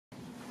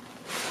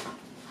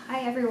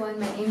Hi everyone,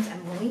 my name's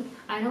Emily.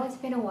 I know it's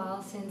been a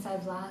while since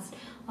I've last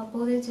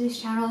uploaded to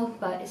this channel,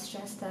 but it's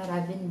just that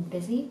I've been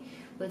busy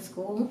with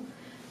school.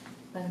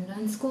 But I'm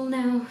done school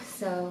now,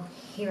 so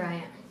here I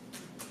am.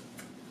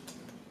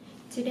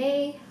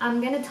 Today,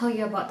 I'm going to tell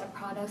you about the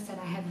products that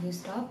I have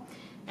used up,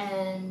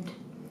 and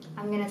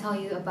I'm going to tell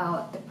you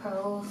about the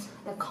pros,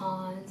 the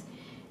cons,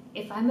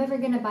 if I'm ever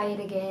going to buy it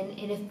again,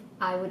 and if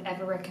I would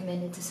ever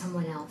recommend it to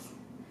someone else.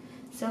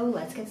 So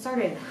let's get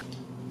started.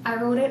 I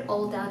wrote it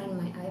all down in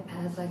my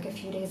iPad like a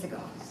few days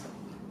ago. So,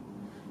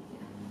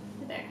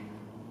 yeah, there.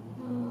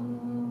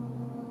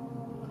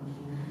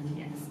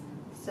 Yes.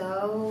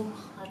 So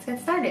let's get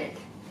started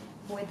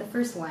with the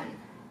first one.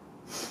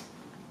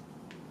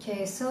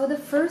 Okay, so the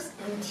first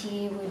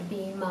empty would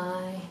be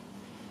my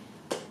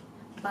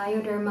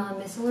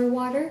Bioderma micellar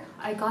water.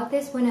 I got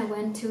this when I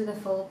went to the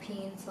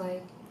Philippines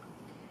like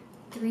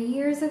 3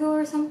 years ago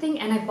or something,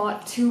 and I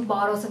bought 2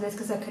 bottles of this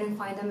because I couldn't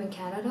find them in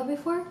Canada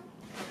before.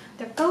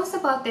 The pros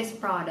about this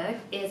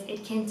product is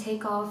it can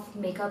take off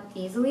makeup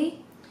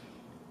easily.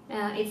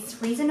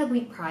 It's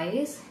reasonably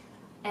priced,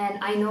 and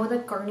I know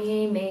that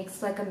Garnier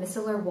makes like a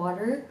micellar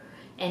water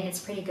and it's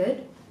pretty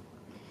good.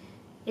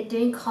 It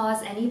didn't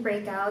cause any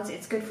breakouts.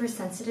 It's good for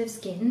sensitive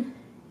skin,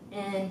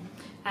 and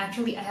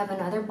actually I have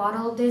another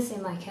bottle of this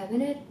in my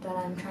cabinet that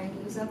I'm trying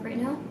to use up right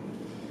now.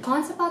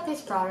 Cons about this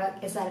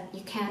product is that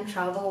you can't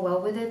travel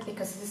well with it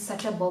because this is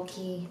such a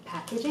bulky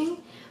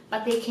packaging,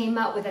 but they came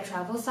out with a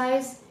travel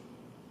size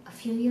a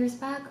few years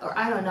back, or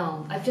I don't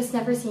know. I've just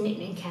never seen it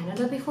in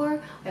Canada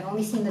before. I've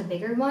only seen the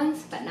bigger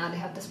ones, but now they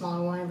have the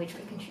smaller one which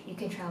you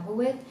can travel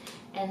with.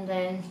 And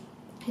then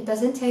it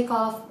doesn't take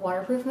off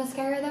waterproof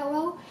mascara that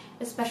well,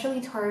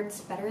 especially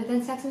Tarte's Better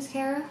Than Sex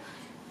mascara.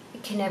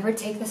 It can never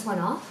take this one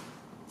off.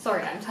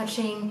 Sorry, I'm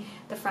touching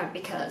the front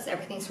because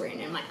everything's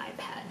written in my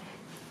iPad.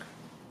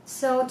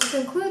 So to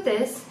conclude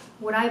this,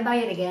 would I buy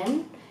it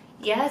again?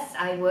 Yes,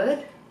 I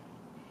would.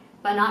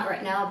 But not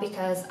right now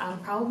because I'm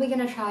probably going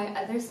to try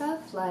other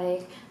stuff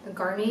like the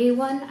Garnier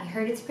one. I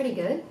heard it's pretty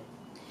good.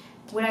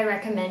 Would I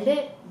recommend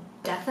it?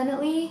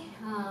 Definitely.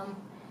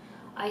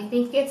 I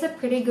think it's a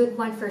pretty good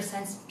one for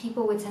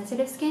people with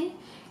sensitive skin.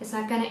 It's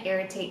not going to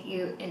irritate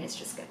you, and it's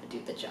just going to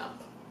do the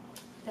job.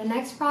 The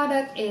next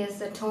product is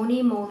the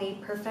Tony Moly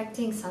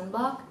Perfecting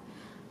Sunblock.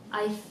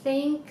 I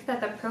think that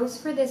the pros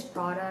for this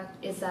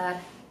product is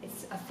that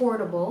it's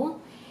affordable.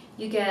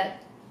 You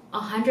get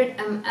 100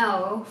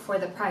 ml for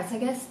the price. I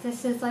guess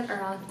this is like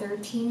around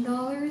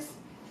 $13,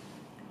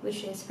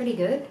 which is pretty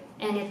good,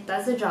 and it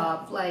does the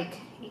job. Like,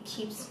 it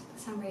keeps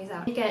some rays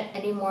out. I don't get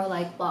any more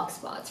like black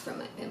spots from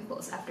my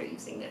pimples after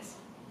using this.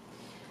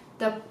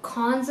 The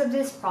cons of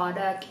this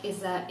product is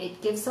that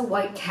it gives a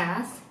white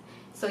cast,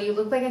 so you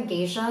look like a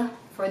geisha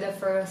for the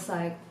first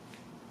like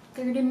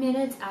 30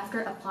 minutes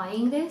after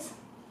applying this,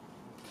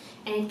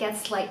 and it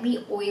gets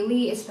slightly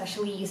oily,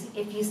 especially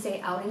if you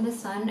stay out in the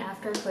sun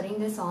after putting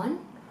this on.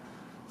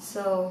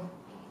 So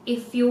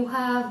if you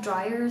have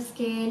drier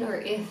skin, or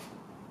if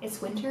it's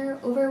winter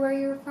over where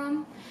you're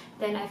from,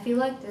 then I feel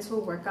like this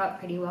will work out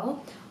pretty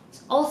well.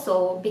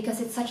 Also, because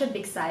it's such a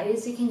big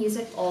size, you can use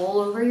it all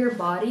over your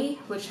body,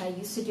 which I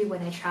used to do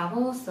when I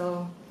travel,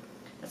 so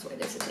that's why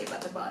there's a tape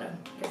at the bottom,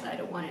 because I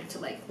don't want it to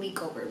like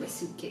leak over my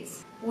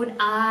suitcase. Would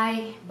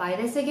I buy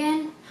this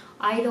again?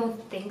 I don't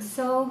think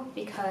so,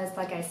 because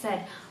like I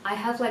said, I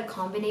have like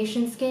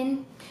combination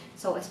skin.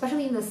 So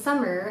especially in the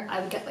summer,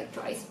 I would get like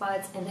dry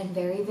spots and then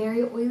very,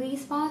 very oily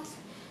spots.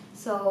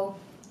 So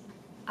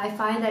I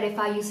find that if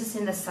I use this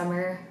in the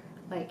summer,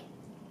 like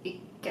it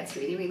gets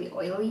really, really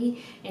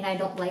oily, and I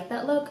don't like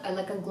that look. I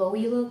like a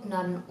glowy look,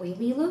 not an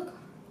oily look.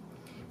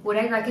 Would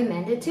I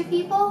recommend it to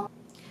people?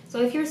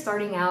 So if you're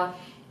starting out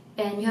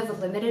and you have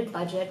a limited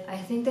budget, I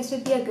think this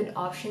would be a good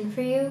option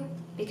for you,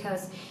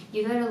 because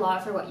you get a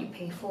lot for what you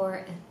pay for,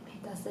 and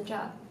it does the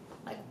job,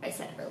 like I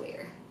said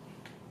earlier.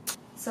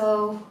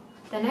 So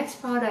the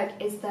next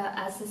product is the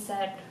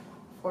Azazet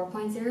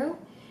 4.0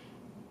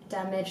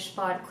 Damage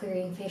Spot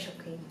Clearing Facial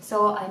Cream.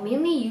 So I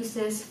mainly use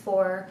this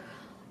for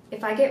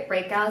if I get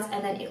breakouts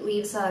and then it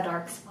leaves a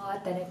dark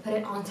spot, then I put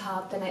it on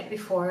top the night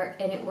before,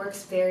 and it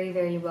works very,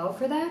 very well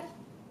for that.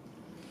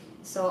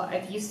 So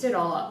I've used it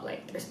all up,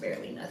 like there's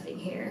barely nothing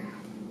here.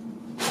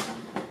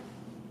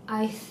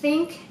 I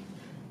think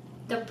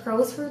the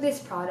pros for this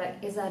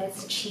product is that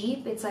it's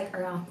cheap. It's like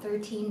around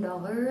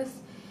 $13.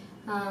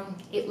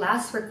 It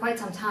lasts for quite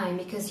some time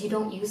because you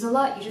don't use a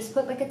lot. You just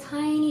put like a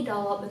tiny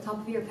dollop on top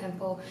of your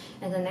pimple,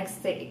 and the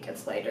next day it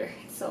gets lighter.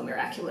 It's so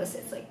miraculous.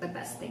 It's like the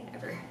best thing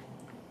ever.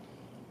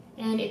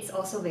 And it's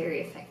also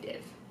very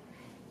effective.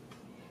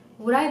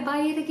 Would I buy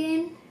it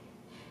again?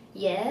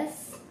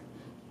 Yes.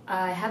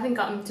 I haven't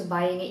gotten to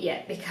buying it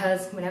yet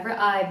because whenever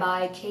I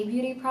buy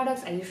K-beauty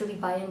products, I usually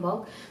buy in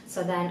bulk,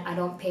 so then I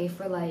don't pay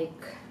for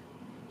like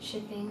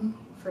shipping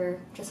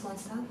for just one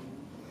stuff.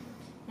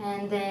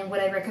 And then would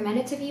I recommend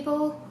it to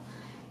people?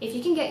 If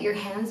you can get your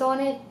hands on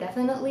it,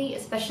 definitely,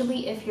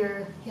 especially if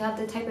you have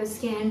the type of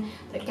skin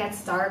that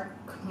gets dark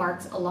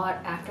marks a lot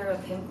after a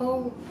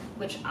pimple,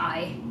 which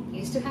I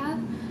used to have.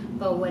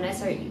 But when I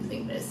started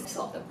using this, I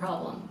solved the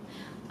problem.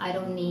 I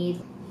don't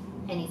need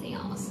anything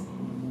else.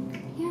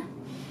 Yeah,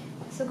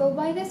 so go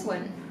buy this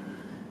one.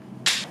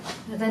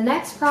 The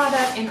next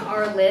product in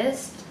our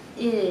list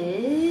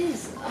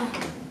is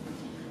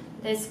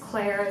this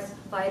Claire's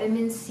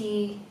Vitamin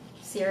C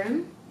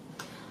Serum.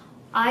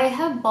 I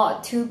have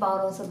bought 2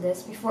 bottles of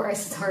this before I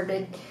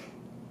started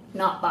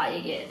not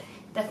buying it.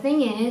 The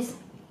thing is,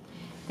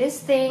 this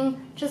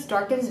thing just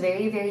darkens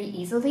very, very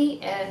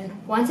easily,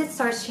 and once it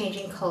starts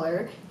changing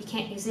color, you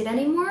can't use it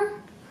anymore.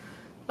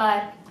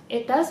 But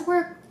it does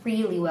work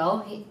really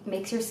well. It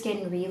makes your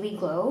skin really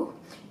glow.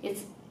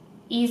 It's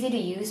easy to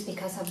use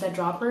because of the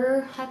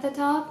dropper at the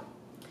top.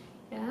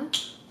 Yeah.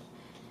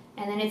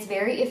 And then it's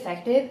very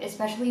effective,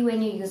 especially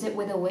when you use it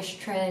with the Wish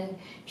Trend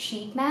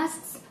sheet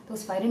masks,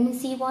 those vitamin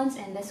C ones,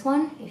 and this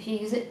one. If you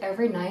use it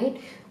every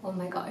night, oh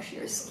my gosh,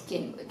 your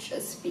skin would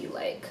just be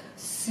like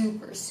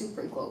super,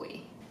 super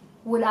glowy.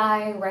 Would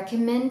I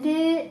recommend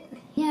it?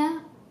 Yeah.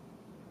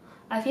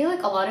 I feel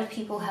like a lot of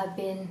people have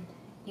been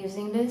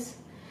using this.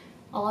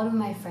 A lot of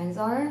my friends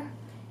are,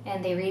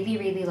 and they really,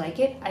 really like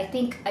it. I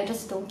think I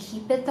just don't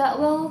keep it that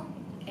well.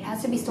 It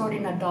has to be stored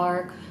in a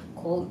dark,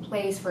 cold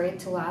place for it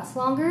to last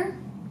longer.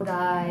 Would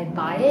I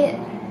buy it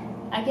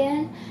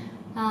again?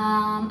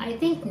 I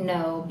think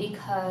no,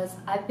 because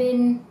I've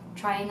been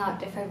trying out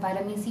different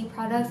vitamin C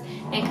products,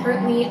 and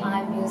currently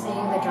I'm using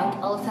the Drunk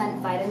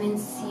Elephant Vitamin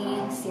C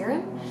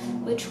Serum,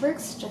 which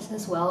works just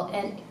as well.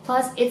 And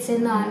plus it's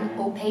in an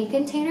opaque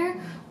container,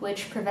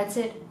 which prevents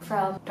it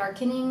from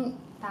darkening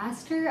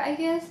faster, I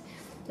guess.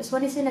 This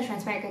one is in a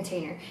transparent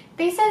container.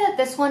 They said that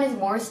this one is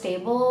more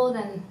stable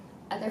than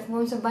other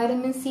forms of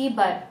vitamin C,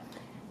 but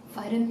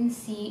vitamin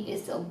C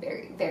is still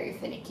very, very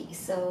finicky,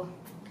 so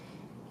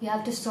you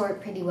have to store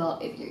it pretty well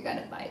if you're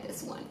gonna buy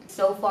this one.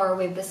 So far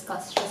we've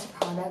discussed just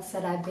products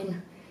that I've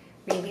been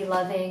really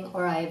loving,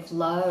 or I've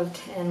loved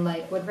and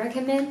like would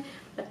recommend,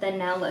 but then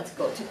now let's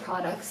go to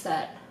products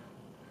that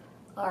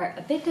are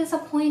a bit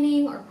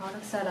disappointing, or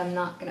products that I'm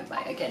not gonna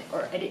buy again,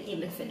 or I didn't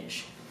even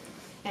finish.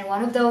 And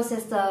one of those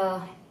is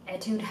the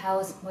Etude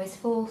House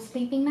Moistful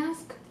Sleeping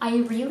Mask. I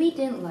really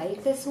didn't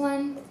like this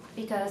one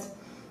because,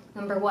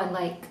 number one,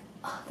 like,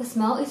 the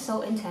smell is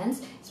so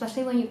intense,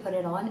 especially when you put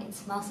it on. It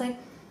smells like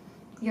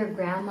your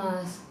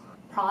grandma's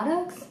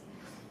products.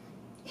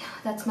 Yeah,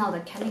 that smell,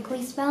 the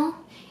chemically smell.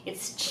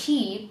 It's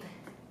cheap,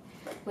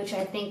 which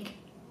I think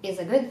is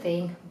a good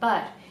thing,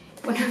 but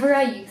whenever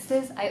I use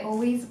this, I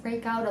always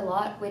break out a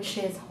lot, which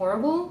is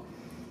horrible.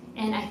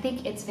 And I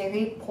think it's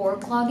very pore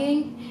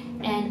clogging.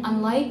 And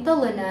unlike the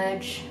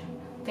Laneige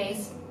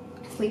face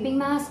sleeping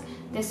mask,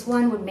 this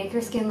one would make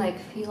your skin like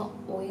feel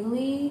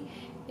oily.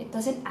 It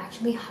doesn't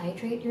actually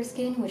hydrate your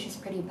skin, which is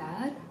pretty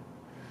bad.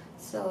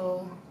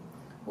 So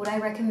would I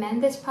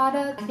recommend this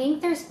product? I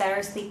think there's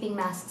better sleeping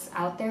masks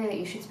out there that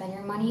you should spend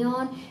your money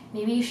on.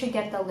 Maybe you should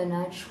get the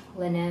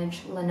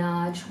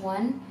Laneige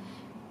one.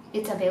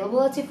 It's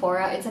available at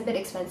Sephora. It's a bit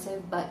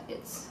expensive, but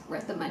it's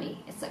worth the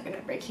money. It's not gonna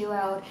break you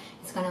out.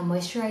 It's gonna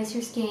moisturize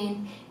your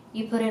skin.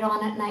 You put it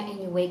on at night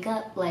and you wake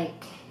up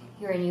like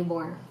you're a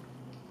newborn.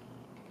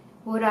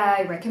 Would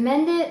I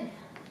recommend it?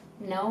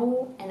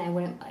 No, and I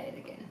wouldn't buy it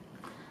again.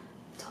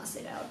 Toss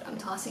it out. I'm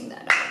tossing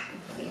that out.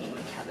 I'm cleaning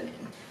my cabinet.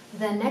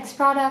 The next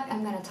product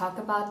I'm gonna talk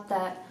about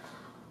that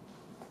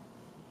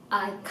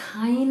I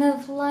kind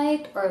of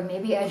liked, or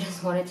maybe I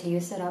just wanted to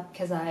use it up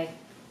because I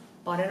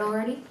bought it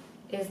already,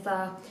 is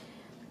the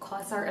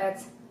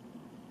COSRX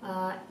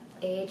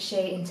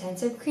AHA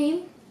Intensive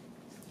Cream.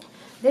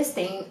 This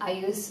thing I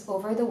use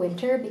over the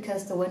winter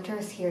because the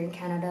winters here in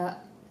Canada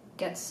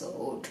get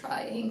so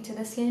drying to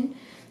the skin.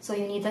 So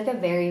you need like a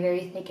very,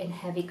 very thick and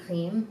heavy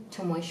cream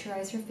to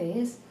moisturize your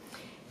face.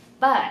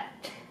 But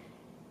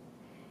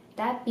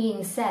that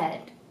being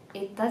said,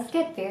 it does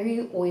get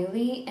very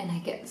oily, and I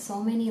get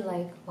so many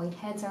like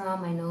whiteheads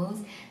around my nose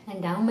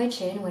and down my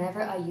chin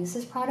whenever I use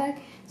this product.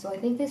 So I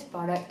think this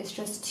product is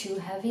just too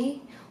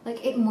heavy.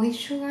 Like, it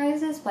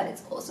moisturizes, but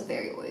it's also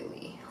very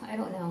oily. I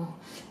don't know.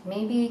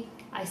 Maybe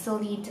I still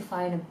need to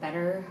find a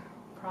better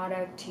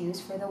product to use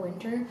for the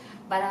winter,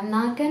 but I'm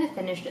not gonna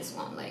finish this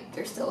one. Like,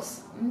 there's still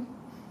some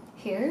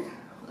here.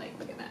 Like,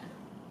 look at that.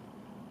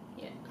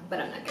 Yeah,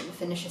 but I'm not gonna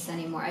finish this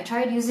anymore. I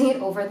tried using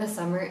it over the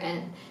summer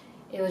and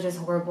it was just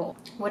horrible.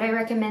 Would I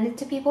recommend it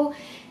to people?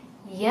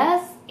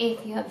 Yes,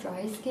 if you have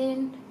dry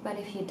skin, but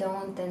if you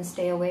don't, then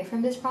stay away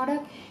from this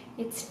product.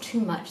 It's too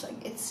much,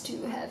 like it's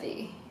too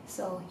heavy.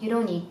 So you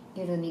don't need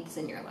this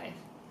in your life.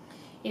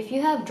 If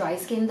you have dry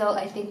skin though,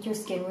 I think your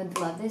skin would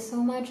love this so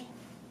much.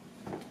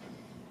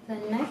 The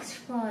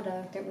next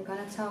product that we're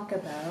gonna talk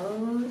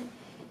about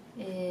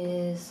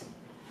is,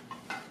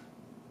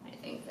 I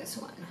think this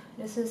one.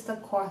 This is the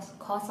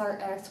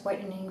COSRX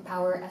Whitening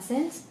Power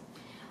Essence.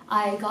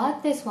 I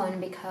got this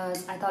one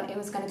because I thought it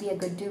was going to be a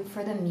good dupe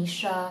for the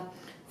Misha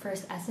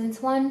First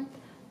Essence one,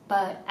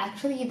 but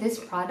actually this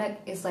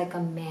product is like a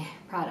meh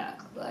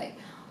product. Like,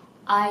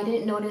 I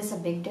didn't notice a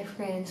big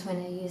difference when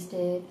I used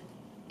it.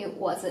 It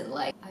wasn't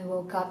like I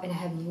woke up and I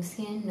have new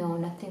skin. No,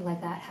 nothing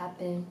like that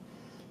happened.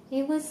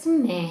 It was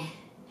meh.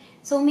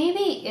 So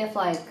maybe if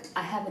like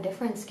I have a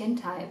different skin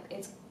type,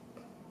 it's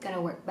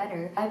gonna work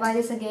better. I buy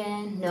this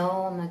again?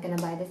 No, I'm not gonna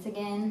buy this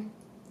again.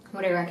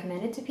 Would I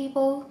recommend it to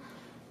people?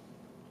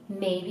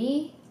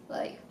 Maybe.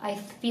 Like, I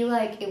feel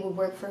like it would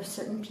work for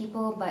certain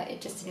people, but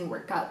it just didn't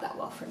work out that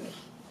well for me.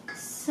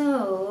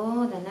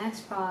 So the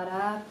next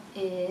product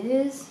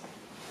is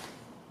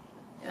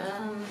this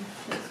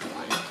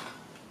one,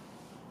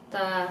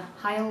 the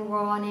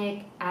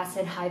hyaluronic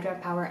acid hydra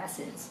power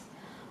essence.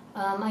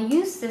 I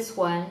use this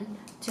one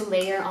to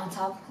layer on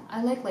top.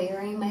 I like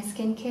layering my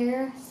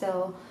skincare,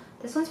 so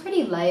this one's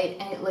pretty light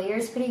and it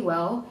layers pretty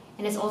well,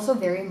 and it's also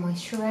very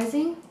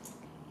moisturizing.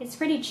 It's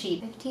pretty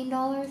cheap,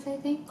 $15 I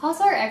think.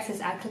 CosRX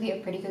is actually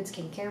a pretty good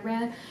skincare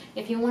brand.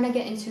 If you want to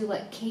get into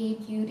like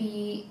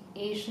K-beauty,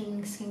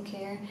 Asian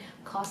skincare,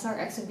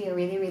 CosRX would be a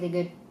really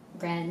good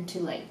brand to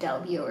like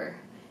delve your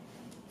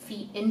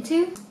feet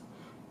into.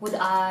 Would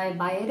I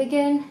buy it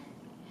again?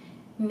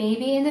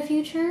 Maybe in the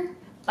future,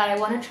 but I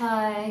want to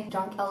try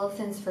Drunk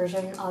Elephant's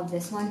version of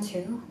this one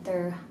too.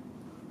 Their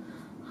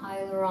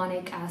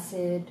hyaluronic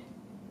acid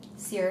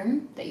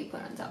serum that you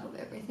put on top of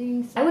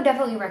everything. I would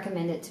definitely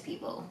recommend it to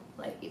people.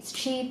 Like, it's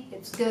cheap,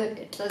 it's good,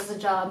 it does the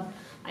job.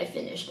 I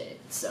finished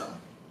it, so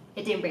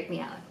it didn't break me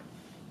out.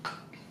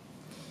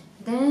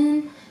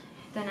 Then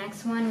the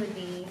next one would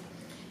be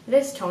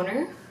this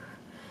toner.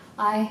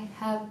 I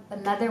have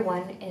another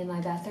one in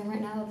my bathroom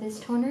right now of this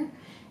toner,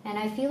 and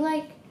I feel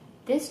like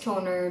this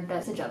toner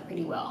does the job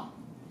pretty well.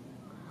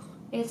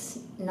 It's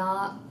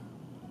not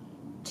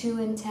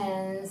too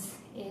intense.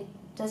 It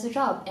does the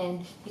job,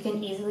 and you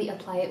can easily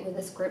apply it with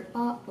a squirt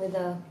bot with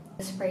a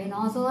spray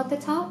nozzle at the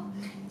top.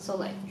 So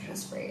like, you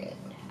just spray it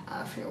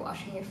after you're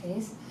washing your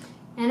face,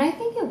 and I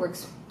think it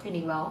works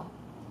pretty well.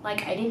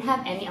 Like, I didn't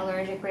have any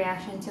allergic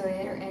reaction to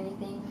it or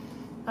anything.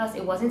 Plus,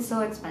 it wasn't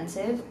so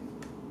expensive.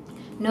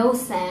 No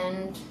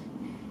scent.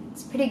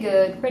 It's pretty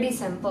good, pretty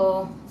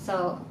simple.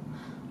 So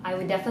I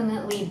would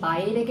definitely buy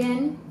it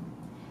again,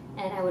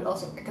 and I would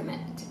also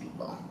recommend it to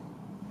people.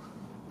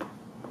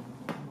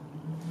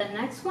 The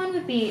next one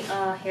would be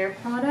a hair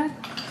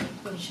product,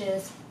 which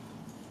is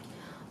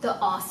the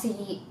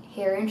Aussie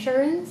hair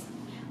insurance.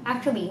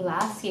 Actually,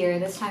 last year,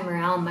 this time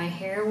around, my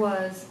hair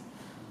was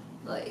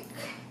like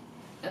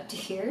up to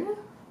here.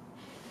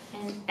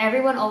 And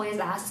everyone always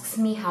asks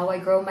me how I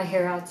grow my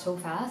hair out so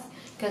fast,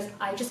 because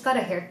I just got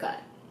a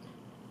haircut.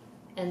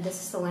 And this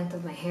is the length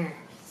of my hair.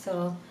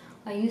 So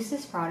I use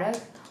this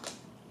product.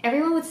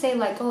 Everyone would say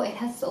like, oh, it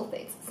has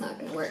sulfates, it's not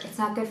gonna work. It's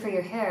not good for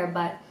your hair,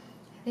 but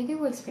I think it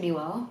works pretty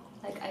well.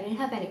 Like, I didn't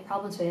have any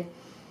problems with it.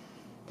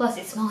 Plus,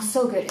 it smells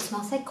so good. It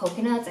smells like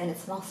coconuts, and it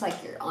smells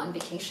like you're on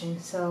vacation.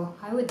 So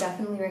I would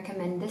definitely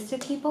recommend this to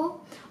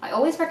people. I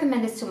always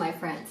recommend this to my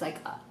friends. Like,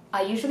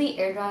 I usually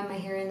air dry my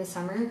hair in the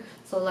summer.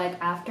 So like,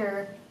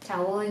 after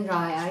toweling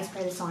dry, I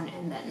spray this on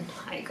and then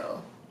I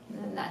go.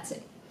 And then that's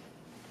it.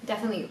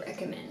 Definitely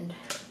recommend.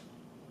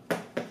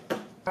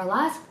 Our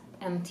last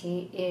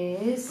empty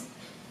is,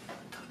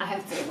 I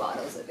have 3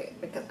 bottles of it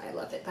because I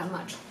love it that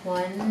much.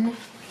 1,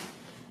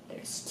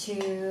 there's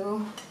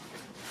 2,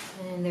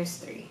 and there's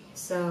 3.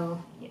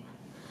 So yeah,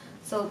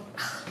 so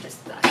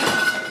just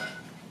that.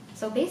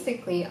 So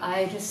basically,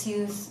 I just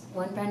use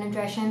one brand of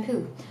dry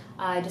shampoo.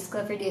 I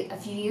discovered it a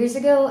few years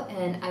ago,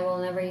 and I will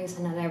never use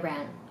another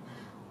brand.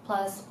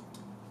 Plus,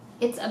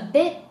 it's a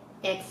bit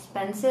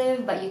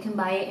expensive, but you can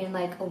buy it in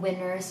like a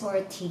Winners or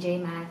a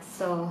TJ Maxx.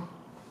 So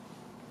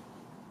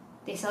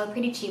they sell it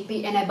pretty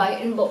cheaply, and I buy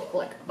it in bulk,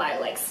 like buy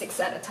like 6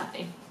 at a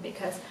time,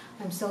 because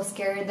I'm so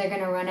scared they're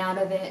gonna run out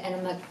of it,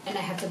 and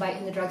I have to buy it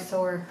in the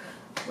drugstore,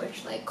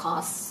 which like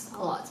costs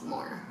a lot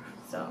more.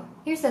 So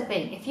here's the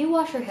thing: if you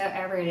wash your hair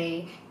every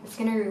day, it's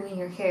gonna ruin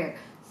your hair.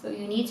 So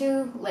you need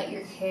to let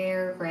your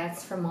hair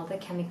rest from all the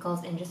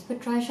chemicals and just put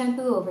dry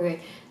shampoo over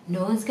it.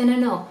 No one's gonna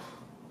know.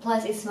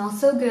 Plus, it smells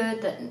so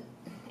good that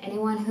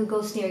anyone who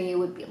goes near you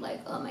would be like,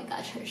 oh my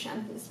gosh, her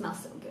shampoo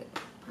smells so good.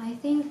 I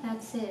think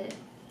that's it.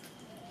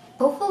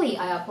 Hopefully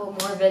I upload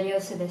more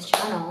videos to this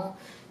channel,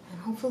 and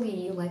hopefully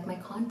you like my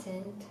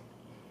content.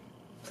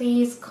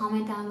 Please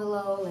comment down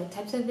below like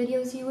types of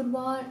videos you would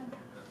want.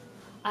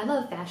 I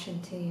love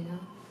fashion too, you know.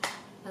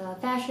 I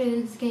love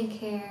fashion,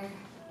 skincare,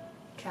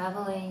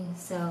 traveling,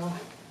 so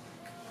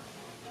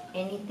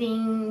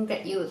anything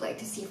that you would like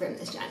to see from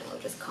this channel,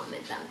 just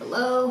comment down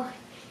below.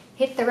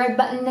 Hit the red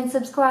button and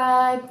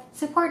subscribe.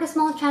 Support a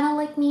small channel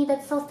like me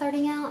that's still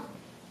starting out.